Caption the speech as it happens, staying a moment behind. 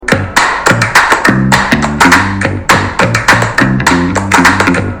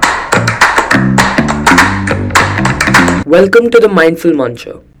Welcome to the Mindful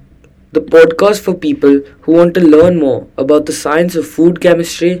Muncher, the podcast for people who want to learn more about the science of food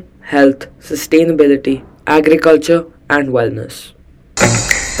chemistry, health, sustainability, agriculture, and wellness.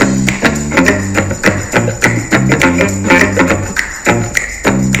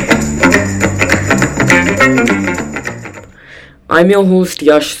 I'm your host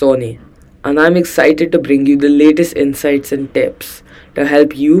Yash Sawhney, and I'm excited to bring you the latest insights and tips to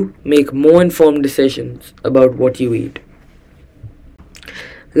help you make more informed decisions about what you eat.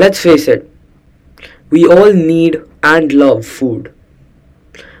 Let's face it, we all need and love food.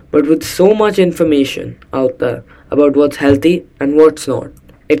 But with so much information out there about what's healthy and what's not,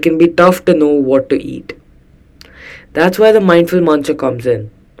 it can be tough to know what to eat. That's why the Mindful Muncher comes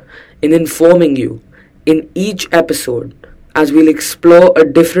in informing you in each episode as we'll explore a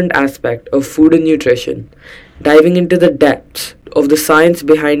different aspect of food and nutrition, diving into the depths of the science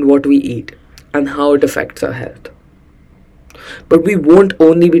behind what we eat and how it affects our health. But we won't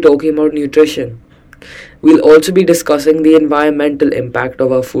only be talking about nutrition. We'll also be discussing the environmental impact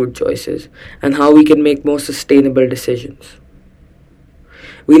of our food choices and how we can make more sustainable decisions.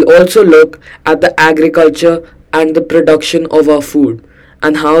 We'll also look at the agriculture and the production of our food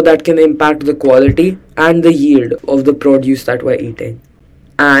and how that can impact the quality and the yield of the produce that we're eating.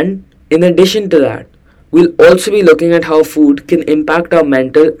 And in addition to that, we'll also be looking at how food can impact our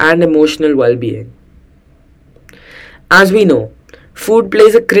mental and emotional well-being. As we know, food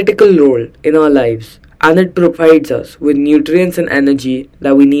plays a critical role in our lives and it provides us with nutrients and energy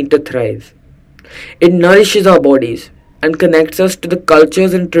that we need to thrive. It nourishes our bodies and connects us to the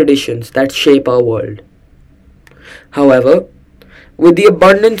cultures and traditions that shape our world. However, with the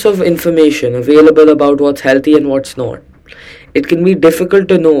abundance of information available about what's healthy and what's not, it can be difficult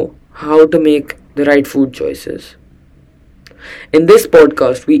to know how to make the right food choices. In this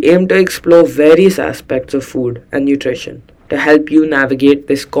podcast, we aim to explore various aspects of food and nutrition to help you navigate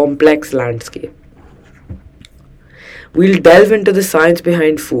this complex landscape. We'll delve into the science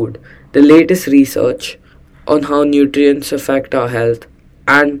behind food, the latest research on how nutrients affect our health,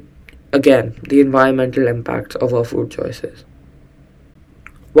 and again, the environmental impacts of our food choices.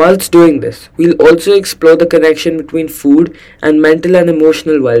 Whilst doing this, we'll also explore the connection between food and mental and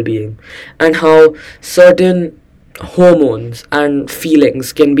emotional well-being and how certain hormones and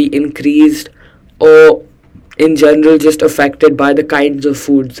feelings can be increased or in general just affected by the kinds of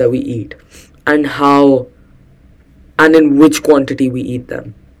foods that we eat and how and in which quantity we eat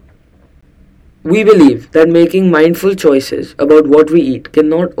them. We believe that making mindful choices about what we eat can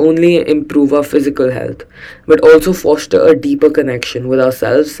not only improve our physical health but also foster a deeper connection with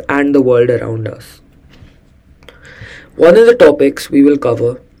ourselves and the world around us. One of the topics we will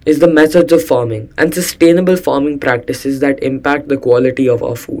cover is the methods of farming and sustainable farming practices that impact the quality of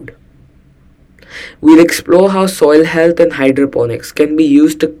our food. We'll explore how soil health and hydroponics can be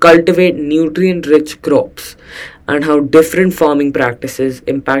used to cultivate nutrient-rich crops and how different farming practices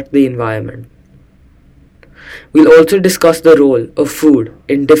impact the environment. We'll also discuss the role of food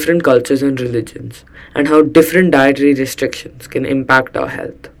in different cultures and religions and how different dietary restrictions can impact our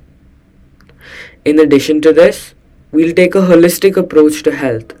health. In addition to this, we'll take a holistic approach to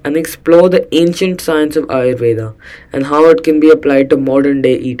health and explore the ancient science of Ayurveda and how it can be applied to modern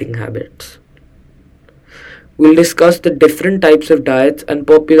day eating habits. We'll discuss the different types of diets and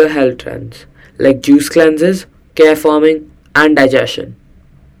popular health trends like juice cleanses, care farming, and digestion.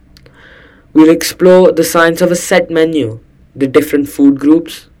 We'll explore the science of a set menu, the different food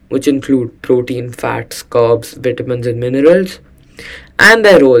groups, which include protein, fats, carbs, vitamins, and minerals, and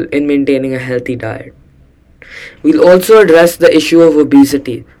their role in maintaining a healthy diet. We'll also address the issue of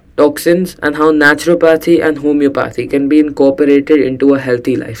obesity, toxins, and how naturopathy and homeopathy can be incorporated into a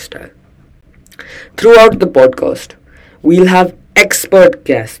healthy lifestyle. Throughout the podcast, we'll have expert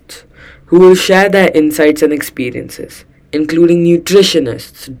guests who will share their insights and experiences, including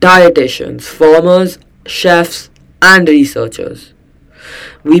nutritionists, dietitians, farmers, chefs, and researchers.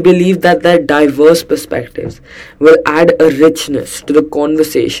 We believe that their diverse perspectives will add a richness to the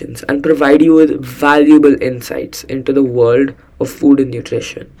conversations and provide you with valuable insights into the world of food and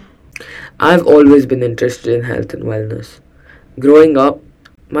nutrition. I've always been interested in health and wellness. Growing up,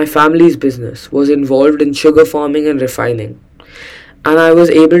 my family's business was involved in sugar farming and refining, and I was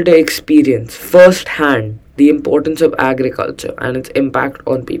able to experience firsthand the importance of agriculture and its impact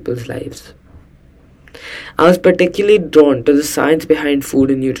on people's lives. I was particularly drawn to the science behind food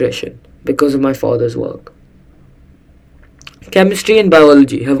and nutrition because of my father's work. Chemistry and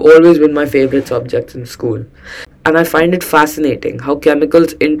biology have always been my favorite subjects in school, and I find it fascinating how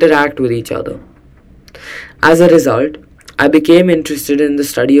chemicals interact with each other. As a result, I became interested in the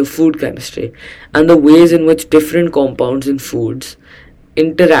study of food chemistry and the ways in which different compounds in foods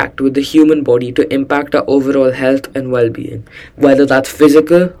interact with the human body to impact our overall health and well being, whether that's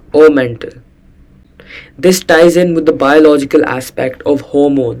physical or mental. This ties in with the biological aspect of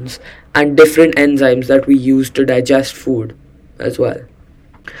hormones and different enzymes that we use to digest food as well.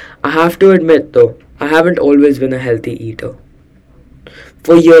 I have to admit though, I haven't always been a healthy eater.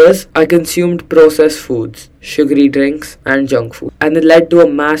 For years, I consumed processed foods, sugary drinks, and junk food, and it led to a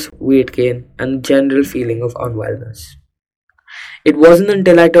mass weight gain and a general feeling of unwellness. It wasn't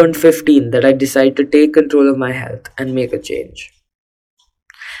until I turned 15 that I decided to take control of my health and make a change.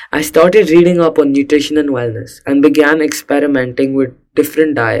 I started reading up on nutrition and wellness and began experimenting with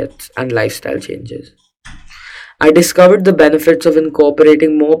different diets and lifestyle changes. I discovered the benefits of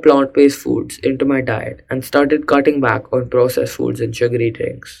incorporating more plant based foods into my diet and started cutting back on processed foods and sugary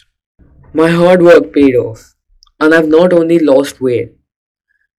drinks. My hard work paid off, and I've not only lost weight,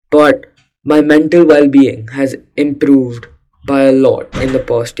 but my mental well being has improved by a lot in the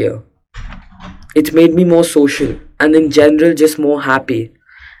past year. It's made me more social and, in general, just more happy.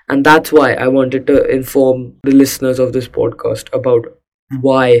 And that's why I wanted to inform the listeners of this podcast about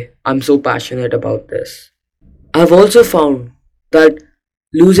why I'm so passionate about this. I've also found that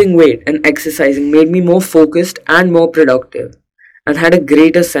losing weight and exercising made me more focused and more productive and had a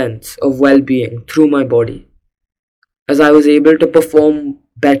greater sense of well being through my body, as I was able to perform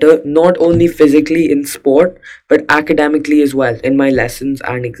better not only physically in sport but academically as well in my lessons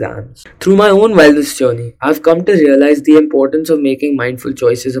and exams. Through my own wellness journey, I've come to realize the importance of making mindful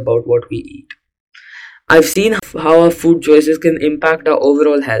choices about what we eat. I've seen how our food choices can impact our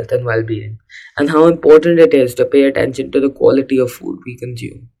overall health and well being, and how important it is to pay attention to the quality of food we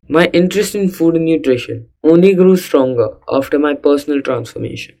consume. My interest in food and nutrition only grew stronger after my personal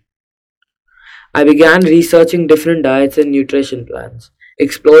transformation. I began researching different diets and nutrition plans,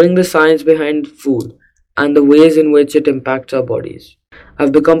 exploring the science behind food and the ways in which it impacts our bodies.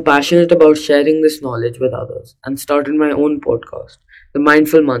 I've become passionate about sharing this knowledge with others and started my own podcast, The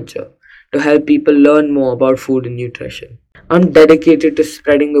Mindful Muncher, to help people learn more about food and nutrition. I'm dedicated to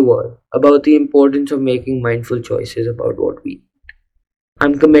spreading the word about the importance of making mindful choices about what we eat.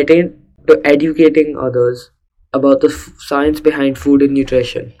 I'm committed to educating others about the science behind food and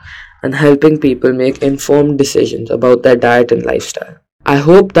nutrition and helping people make informed decisions about their diet and lifestyle. I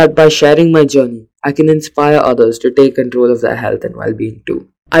hope that by sharing my journey, I can inspire others to take control of their health and well-being too.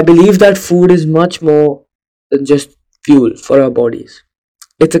 I believe that food is much more than just fuel for our bodies.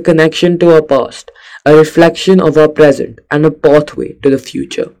 It's a connection to our past, a reflection of our present, and a pathway to the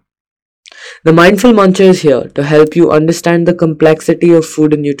future. The Mindful Muncher is here to help you understand the complexity of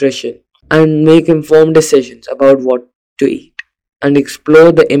food and nutrition and make informed decisions about what to eat and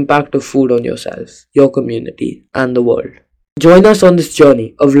explore the impact of food on yourself, your community, and the world. Join us on this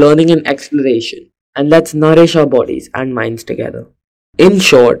journey of learning and exploration, and let's nourish our bodies and minds together. In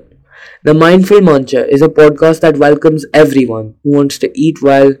short, The Mindful Muncher is a podcast that welcomes everyone who wants to eat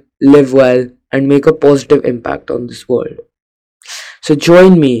well, live well, and make a positive impact on this world. So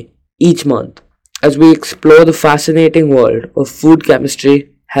join me each month as we explore the fascinating world of food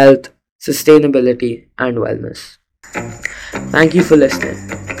chemistry, health, sustainability, and wellness. Thank you for listening,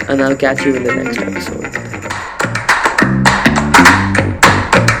 and I'll catch you in the next episode.